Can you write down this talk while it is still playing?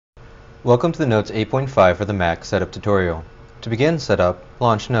Welcome to the Notes 8.5 for the Mac setup tutorial. To begin setup,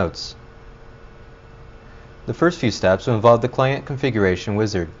 launch Notes. The first few steps will involve the client configuration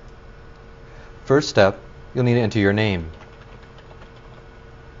wizard. First step, you'll need to enter your name,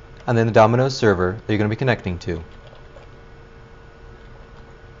 and then the Domino's server that you're going to be connecting to.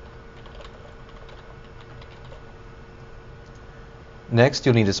 Next,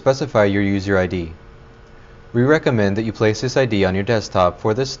 you'll need to specify your user ID. We recommend that you place this ID on your desktop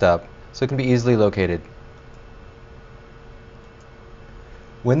for this step so it can be easily located.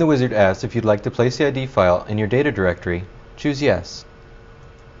 When the wizard asks if you'd like to place the ID file in your data directory, choose Yes.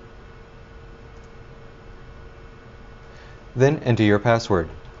 Then enter your password.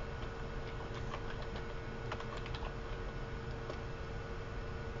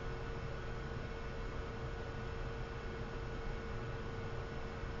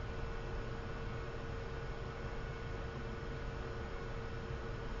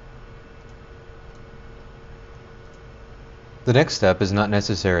 The next step is not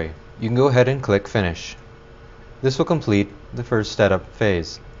necessary. You can go ahead and click Finish. This will complete the first setup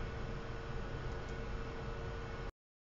phase.